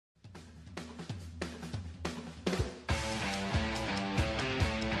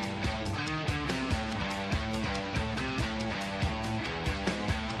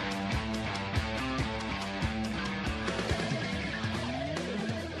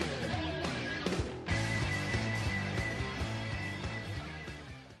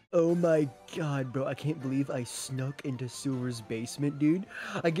Oh my god, bro, I can't believe I snuck into Silver's basement, dude.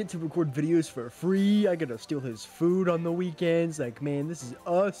 I get to record videos for free. I get to steal his food on the weekends. Like, man, this is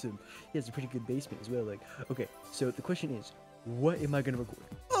awesome. He has a pretty good basement as well. Like, okay, so the question is, what am I gonna record?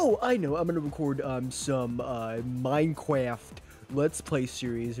 Oh, I know, I'm gonna record some Minecraft Let's Play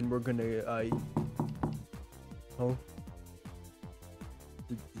series, and we're gonna oh,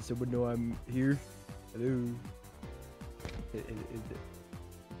 did someone know I'm here? Hello?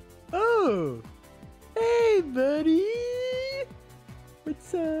 Oh, hey, buddy.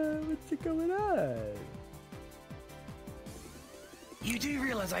 What's going on? You do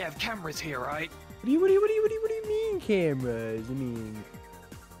realize I have cameras here, right? What do you mean cameras? I mean,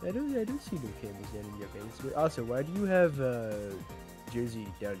 I don't see no cameras down in your basement. Also, why do you have jersey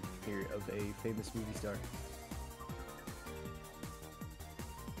down here of a famous movie star?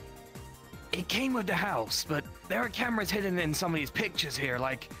 It came with the house, but there are cameras hidden in some of these pictures here,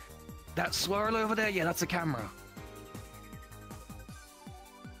 like that swirl over there. Yeah, that's a camera.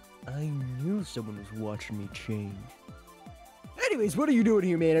 I knew someone was watching me change. Anyways, what are you doing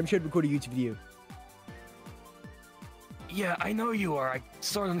here, man? I'm trying to record a YouTube video. Yeah, I know you are. I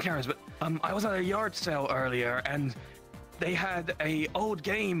saw it on cameras, but I was at a yard sale earlier, and they had a old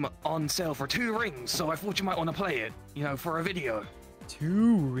game on sale for 2 rings, so I thought you might want to play it, you know, for a video.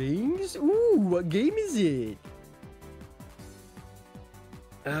 2 rings? Ooh, what game is it?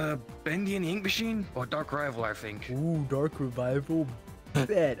 Bendy and the Ink Machine? Or Dark Rival, I think. Ooh, Dark Revival.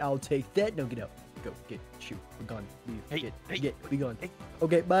 Bet, I'll take that. No, get out. Go, get, shoot. We're gone. Leave. Be gone. Hey.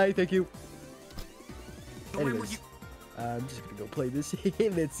 Okay, bye, thank you. But where were Anyways, you? I'm just gonna go play this.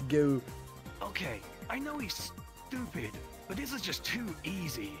 Let's go. Okay, I know he's stupid, but this is just too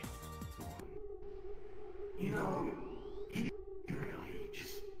easy. You know, he really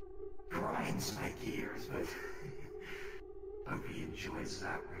just grinds my gears, but hope he enjoys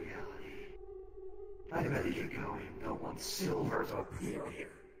that reality. I'd better get going. Don't want Silver to appear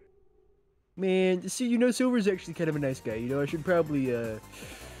here. Man, see, you know, Silver's actually kind of a nice guy. You know, I should probably,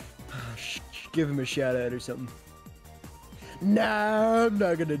 give him a shout out or something. Nah, I'm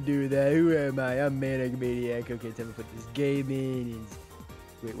not gonna do that. Who am I? I'm Manic Maniac. Okay, time to put this game in.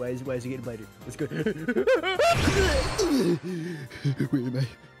 Wait, why is it getting lighter? Let's go. Where am I?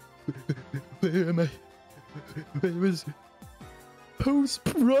 Where am I? Where was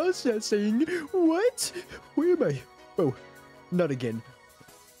post-processing? What? Where am I? Oh, not again.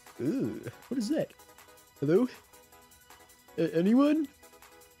 Ugh, what is that? Hello? Anyone?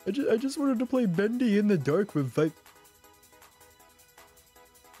 I just wanted to play Bendy in the Dark Revival.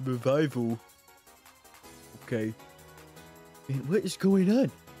 Okay. Man, what is going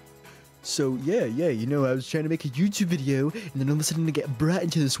on? So, yeah, you know, I was trying to make a YouTube video, and then all of a sudden I get brought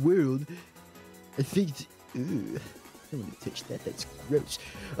into this world. I think... Ugh, I don't want to touch that, that's gross.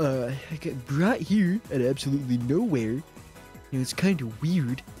 I got brought here out of absolutely nowhere. You know, it's kind of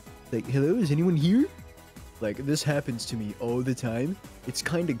weird. Like, hello, is anyone here? Like, this happens to me all the time. It's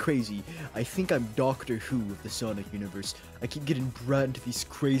kind of crazy. I think I'm Doctor Who of the Sonic universe. I keep getting brought into these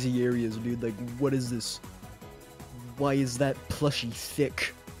crazy areas, dude. Like, what is this? Why is that plushie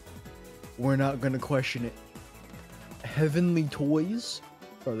thick? We're not gonna question it. Heavenly toys?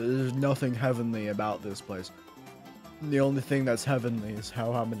 Oh, there's nothing heavenly about this place. The only thing that's heavenly is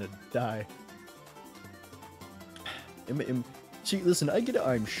how I'm gonna die. See, listen, I get it,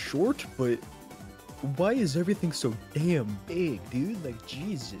 I'm short, but why is everything so damn big, dude? Like,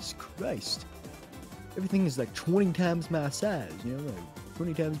 Jesus Christ. Everything is like 20 times my size, you know, like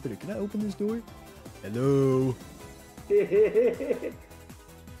 20 times bigger. Can I open this door? Hello? We're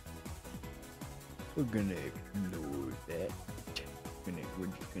gonna ignore that. We're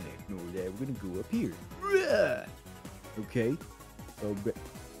just gonna ignore that. We're gonna go up here. Okay. Oh, but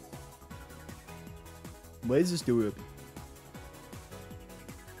why is this door open?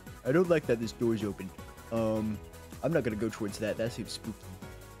 I don't like that this door is open. I'm not gonna go towards that. That seems spooky.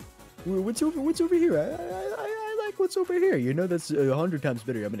 What's over here? I like what's over here. You know, that's 100 times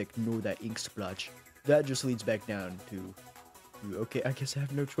better. I'm gonna ignore that ink splotch. That just leads back down to... Okay, I guess I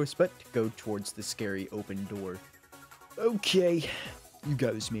have no choice but to go towards the scary open door. Okay. You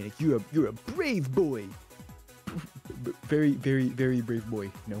got this, Manic. You're a brave boy. Very brave boy.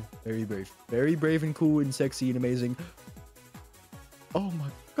 No, very brave. Very brave and cool and sexy and amazing. Oh my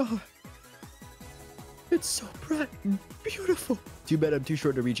god. It's so bright and beautiful. Too bad I'm too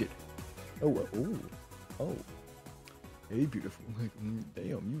short to reach it. Oh. Hey, beautiful. Like,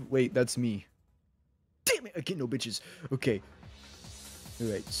 damn, you... Wait, that's me. Damn it, I get no bitches. Okay.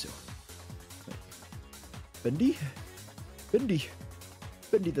 Alright, so... Bendy? Bendy,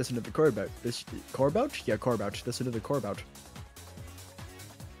 that's another carb out. This carb out? Yeah, carb out. That's another carb out.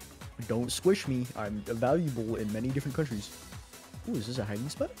 Don't squish me. I'm valuable in many different countries. Ooh, is this a hiding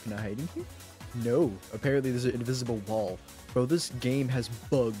spot? Can I hide in here? No. Apparently there's an invisible wall. Bro, this game has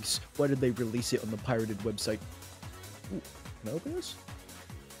bugs. Why did they release it on the pirated website? Ooh, can I open this?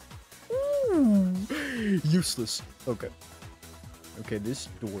 Ooh, useless. Okay. Okay, this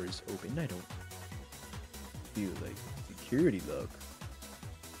door is open. I don't feel like security lock.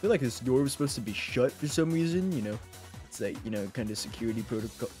 I feel like this door was supposed to be shut for some reason, you know? It's like, you know, kind of security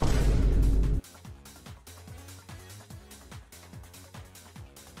protocol.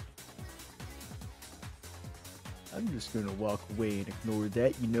 I'm just gonna walk away and ignore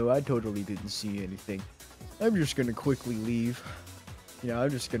that. You know, I totally didn't see anything. I'm just gonna quickly leave. You know, I'm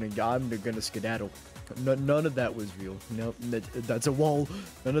gonna skedaddle. None of that was real. No, that's a wall.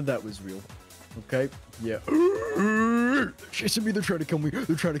 None of that was real. Okay? Yeah. They're chasing me. They're trying to kill me.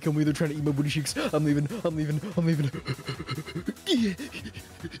 They're trying to kill me. They're trying to eat my booty cheeks. I'm leaving. I'm leaving. I'm leaving.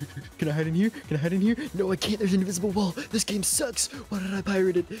 Can I hide in here? Can I hide in here? No, I can't. There's an invisible wall. This game sucks. Why did I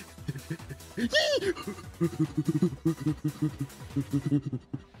pirate it?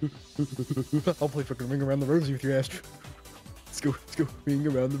 I'll play fucking Ring Around the Rosie with your ass. Let's go. Ring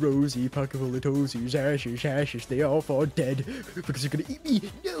around the rosy, pocket full of toesies, ashes, they all fall dead. Because they're gonna eat me.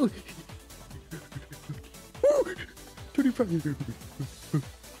 No! Tony Pryor.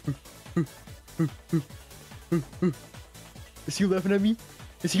 Is he laughing at me?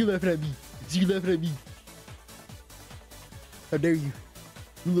 Is he laughing at me? Is he laughing at me? How dare you?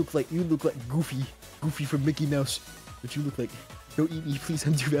 You look like Goofy. Goofy from Mickey Mouse. What you look like. Don't eat me, please,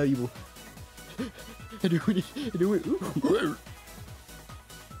 I'm too valuable. I do it.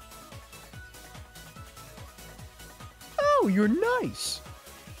 Oh, you're nice.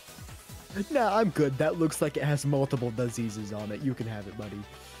 Nah, I'm good. That looks like it has multiple diseases on it. You can have it, buddy.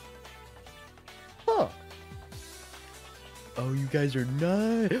 Huh. Oh, you guys are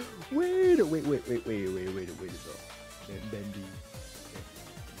nice. Wait a minute. Bendy.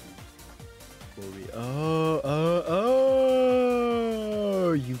 Oh,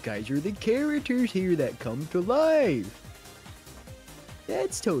 you guys are the characters here that come to life.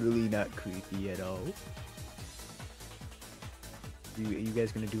 That's totally not creepy at all. You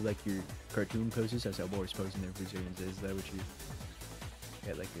guys gonna do like your cartoon poses? That's how Boris posing there for seconds. Is that what you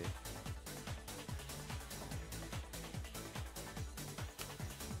got like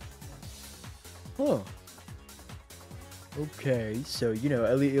a... Huh. Okay, so you know,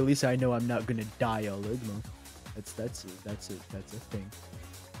 at least I know I'm not gonna die all over. That's a thing.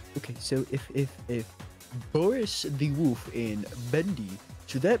 Okay, so if Boris the Wolf and Bendy,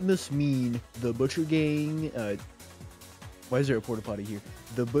 so that must mean the Butcher Gang. Why is there a porta potty here?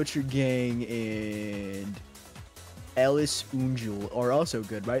 The Butcher Gang and Alice Angel are also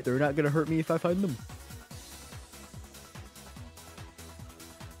good, right? They're not gonna hurt me if I find them,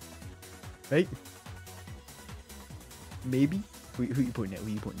 right? Maybe? Who you pointing at?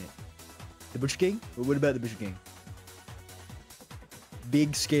 The Butcher Gang? Or what about the Butcher Gang?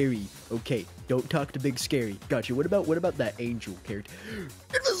 Big Scary. Okay, don't talk to Big Scary. Gotcha. What about that angel character?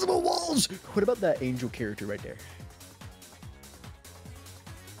 Invisible walls! What about that angel character right there?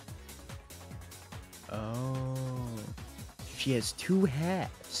 Oh. She has two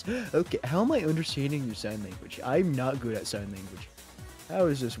hats. Okay, how am I understanding your sign language? I'm not good at sign language. How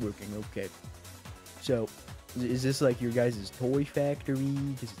is this working? Okay. So... is this like your guys' toy factory?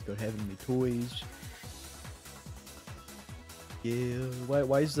 Does it go heavenly toys? Yeah.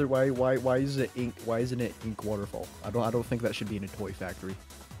 Why is it ink? Why isn't it ink waterfall? I don't think that should be in a toy factory.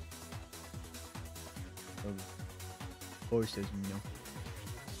 Boris says no.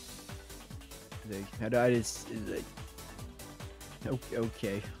 Like, I just like.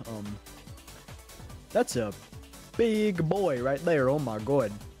 Okay. That's a big boy right there. Oh my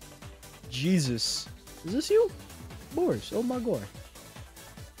god. Jesus. Is this you? Boris, oh my god.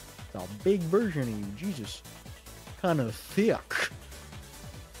 It's a big version of you, Jesus. Kinda thick.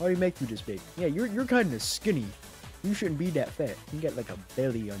 Why do you make you this big? Yeah, you're kinda skinny. You shouldn't be that fat. You got like a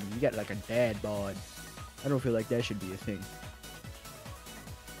belly on you. You got like a dad bod. I don't feel like that should be a thing.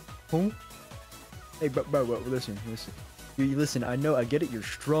 Huh? Hey, bro, listen. You listen, I know, I get it, you're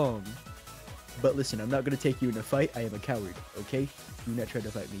strong. But listen, I'm not gonna take you in a fight. I am a coward, okay? Do not try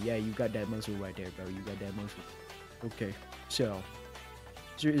to fight me. Yeah, you got that muscle right there, bro. You got that muscle. Okay, so...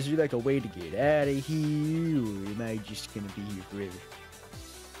 Is there like a way to get out of here? Or am I just gonna be here forever?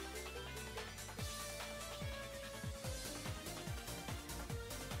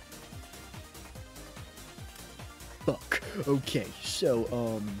 Fuck. Okay, so,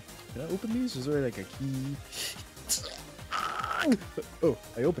 can I open these? Is there like a key? Oh,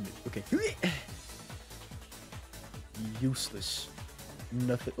 I opened it. Okay. Useless.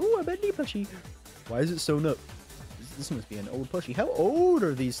 Nothing. Ooh, a bendy plushie. Why is it sewn up? This must be an old plushie. How old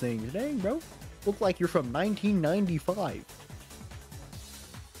are these things? Dang, bro. Look like you're from 1995.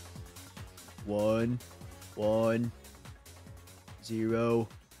 1, 1, 0,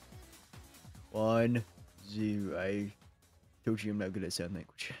 1, 0. I told you I'm not good at sign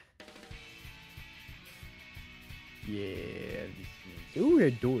language. Yeah. Ooh, a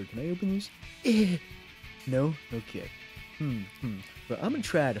door. Can I open these? No? Okay. But I'm gonna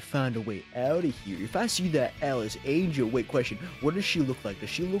try to find a way out of here. If I see that Alice Angel, wait, question. What does she look like? Does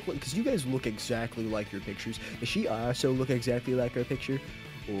she look like, because you guys look exactly like your pictures. Does she also look exactly like her picture?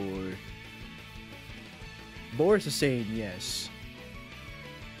 Or... Boris is saying yes.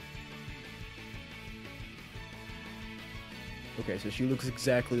 Okay, so she looks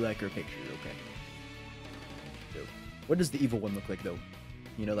exactly like her picture, okay. So, what does the evil one look like, though?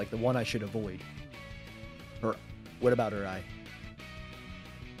 You know, like the one I should avoid. Her, what about her eye?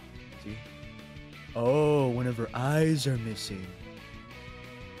 See? Oh, one of her eyes are missing.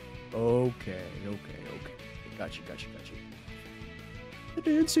 Okay. Gotcha. The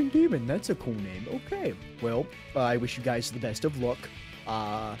Dancing Demon, that's a cool name. Okay, well, I wish you guys the best of luck.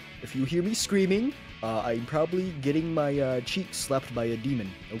 If you hear me screaming, I'm probably getting my cheeks slapped by a demon.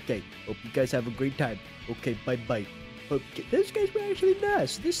 Okay, hope you guys have a great time. Okay, bye. Okay, those guys were actually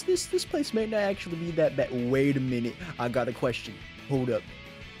nice. This place might not actually be that bad. Wait a minute, I got a question. Hold up.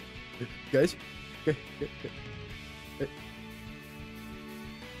 Guys? Damn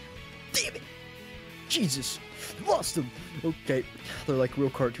it! Jesus! Lost them! Okay, they're like real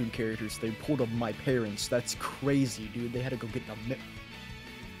cartoon characters. They pulled up my parents. That's crazy, dude. They had to go get them.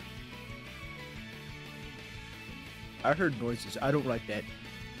 I heard noises. I don't like that.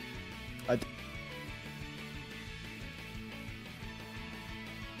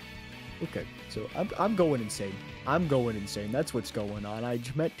 Okay, so I'm going insane. That's what's going on. I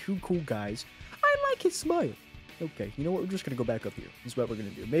just met two cool guys. I like his smile. Okay, you know what? We're just gonna go back up here. This is what we're gonna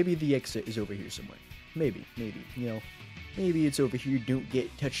do. Maybe the exit is over here somewhere. Maybe. You know, maybe it's over here. Don't get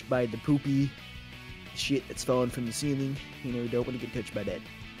touched by the poopy shit that's falling from the ceiling. You know, don't want to get touched by that.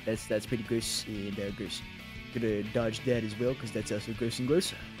 That's pretty gross and gross. Gonna dodge that as well, because that's also gross and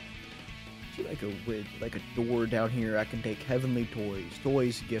gross. See, like a door down here. I can take heavenly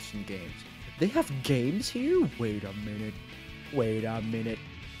toys, gifts, and games. They have games here? Wait a minute.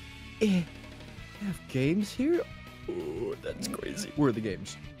 They have games here? Oh, that's crazy. Where are the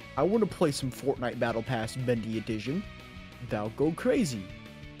games? I want to play some Fortnite Battle Pass Bendy Edition. That'll go crazy.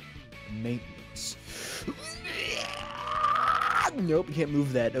 Maintenance. Nope, you can't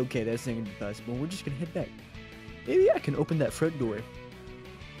move that. Okay, that's not gonna be possible. We're just gonna head back. Maybe I can open that front door.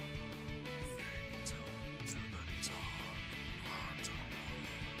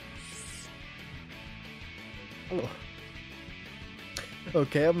 Oh.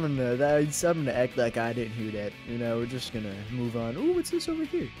 Okay, I'm gonna act like I didn't hear that. You know, we're just gonna move on. Ooh, what's this over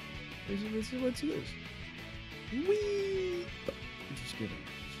here? What's this? Whee! I'm just kidding.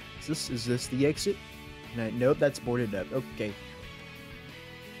 Is this the exit? Nope, that's boarded up. Okay.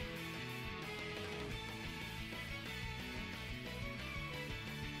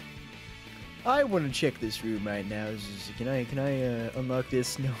 I want to check this room right now. Can I unlock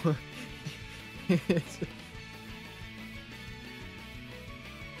this? No.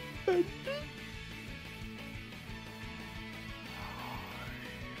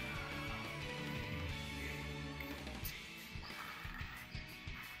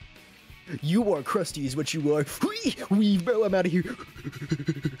 You are crusty is what you are. Weave, bro, I'm out of here.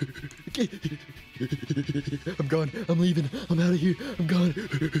 Okay. I'm gone. I'm leaving. I'm out of here. I'm gone.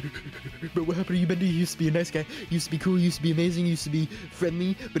 But what happened to you, Bendy? You used to be a nice guy. You used to be cool. You used to be amazing. You used to be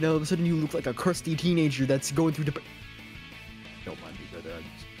friendly. But now all of a sudden you look like a crusty teenager that's going through Don't mind me, brother.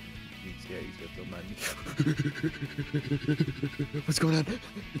 Don't mind me. What's going on?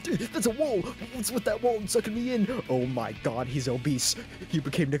 That's a wall! What's with that wall sucking me in? Oh my god, he's obese. He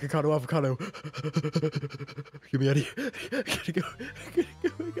became Nikocado Avocado. Get me out of here. I gotta go.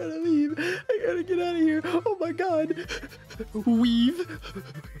 I gotta leave. I gotta get out of here. Oh my god. Weave.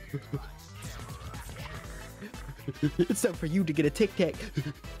 It's time for you to get a Tic Tac.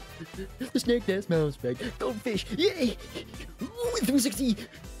 The snake dance mouse bag. Goldfish. Yay! 360.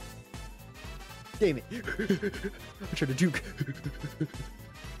 Damn it. I'm trying to juke.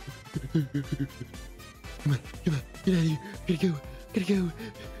 Come on. Get out of here. Gotta go.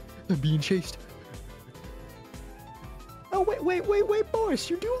 I'm being chased. Oh, wait, Boris.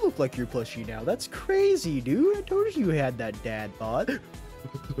 You do look like your plushie now. That's crazy, dude. I told you had that dad bod.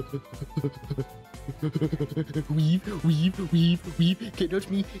 Weave. Can't touch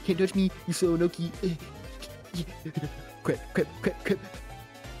me. You so Noki. Quick, quick, quick, quick.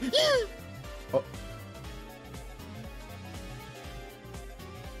 Oh.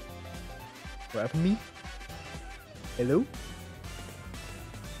 What happened to me? Hello?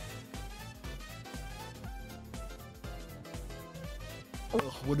 Oh,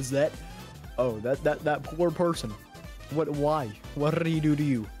 what is that? Oh, that poor person. Why? What did he do to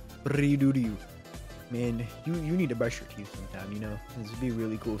you? What did he do to you? Man, you need to brush your teeth sometime, you know? This would be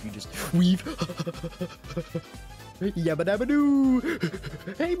really cool if you just weave. Yabba dabba doo!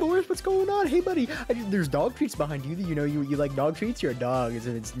 Hey Morris, what's going on? Hey buddy, there's dog treats behind you. You know, you like dog treats? You're a dog,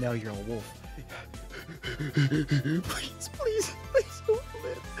 and now you're a wolf. Please, please, please don't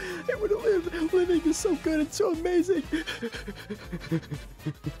live. I want to live. Living is so good and so amazing.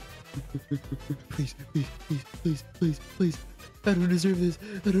 Please, please, please, please, please, please. I don't deserve this.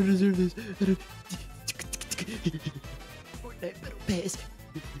 I don't deserve this. I don't... Fortnite Battle Pass.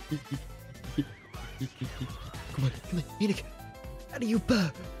 Come on, Manic. How do you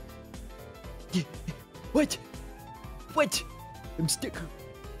purr? What? What? I'm stuck.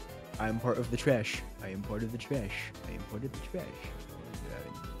 I am part of the trash. I am part of the trash. I am part of the trash.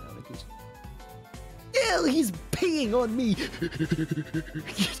 Hell, he's peeing on me.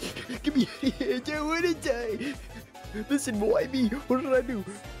 Give me a hand. I don't want to die. Listen, why me? What did I do?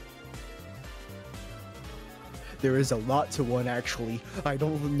 There is a lot to one, actually. I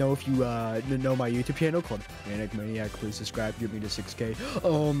don't know if you know my YouTube channel called Manic. Please subscribe. Get me to 6K.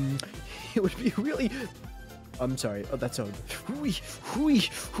 It would be really... I'm sorry. Oh, that's so...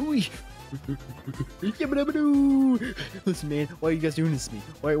 Listen, man. Why are you guys doing this to me?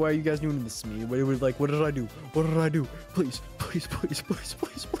 Why are you guys doing this to me? What did I do? What did I do? Please, please, please, please,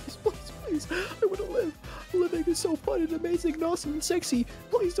 please, please, please, please. I want to live. Living is so fun and amazing and awesome and sexy.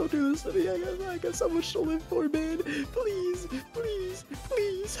 Please don't do this to me. I got so much to live for, man. Please, please,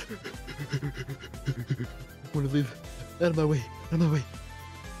 please. I want to live. Out of my way. Out of my way.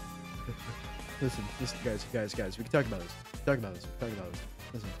 Listen, guys. We can talk about this.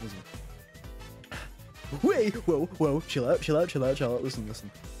 Listen. Wait, whoa, chill out.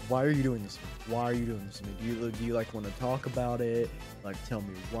 Listen. Why are you doing this? Why are you doing this to me? Do you like want to talk about it? Like, tell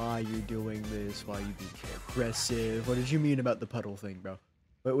me why you're doing this? Why you being so aggressive? What did you mean about the puddle thing, bro?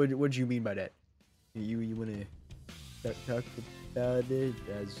 What did you mean by that? You want to talk about it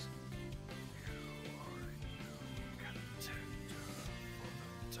as?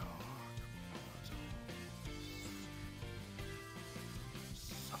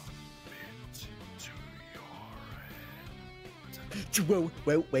 Whoa,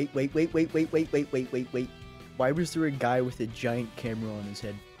 wait. Why was there a guy with a giant camera on his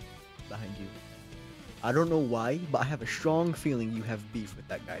head behind you? I don't know why, but I have a strong feeling you have beef with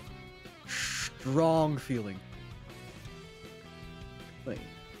that guy. Strong feeling. Wait.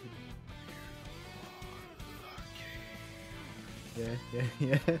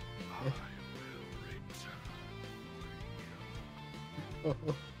 Yeah. Oh,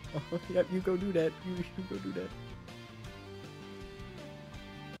 yep, you go do that. You go do that.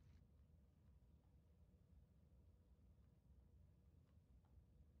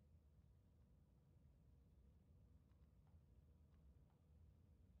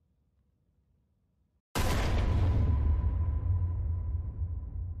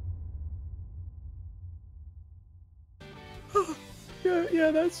 Yeah,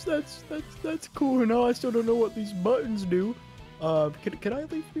 that's cool. Now I still don't know what these buttons do. Can I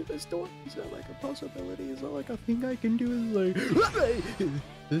leave through this door? Is that like a possibility? Is that like a thing I can do? Is like,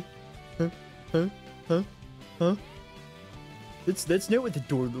 huh? That's not what the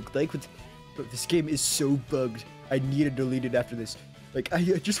door looked like. This game is so bugged. I need to delete it after this. Like, I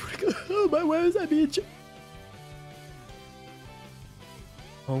just want to go. Oh my, why is that being?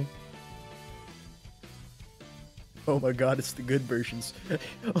 Oh. Oh my god, it's the good versions.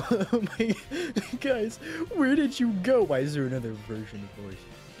 Oh my... Guys, where did you go? Why is there another version of voice?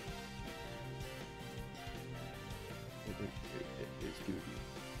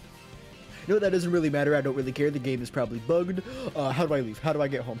 No, that doesn't really matter. I don't really care. The game is probably bugged. How do I leave? How do I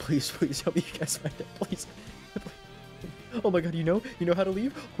get home? Please help me. You guys find it. Please. Oh my god, you know how to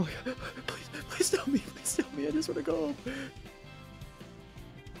leave? Oh my god. Please tell me. Please tell me. I just want to go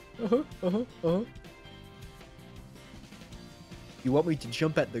home. You want me to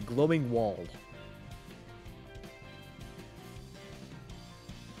jump at the glowing wall?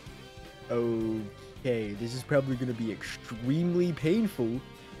 Okay, this is probably gonna be extremely painful,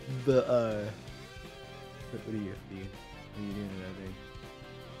 but what are you doing out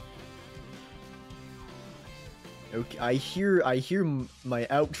there? Okay, I hear my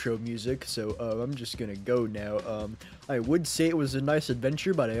outro music, so I'm just gonna go now. I would say it was a nice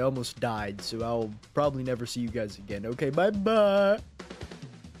adventure, but I almost died, so I'll probably never see you guys again. Okay, bye bye.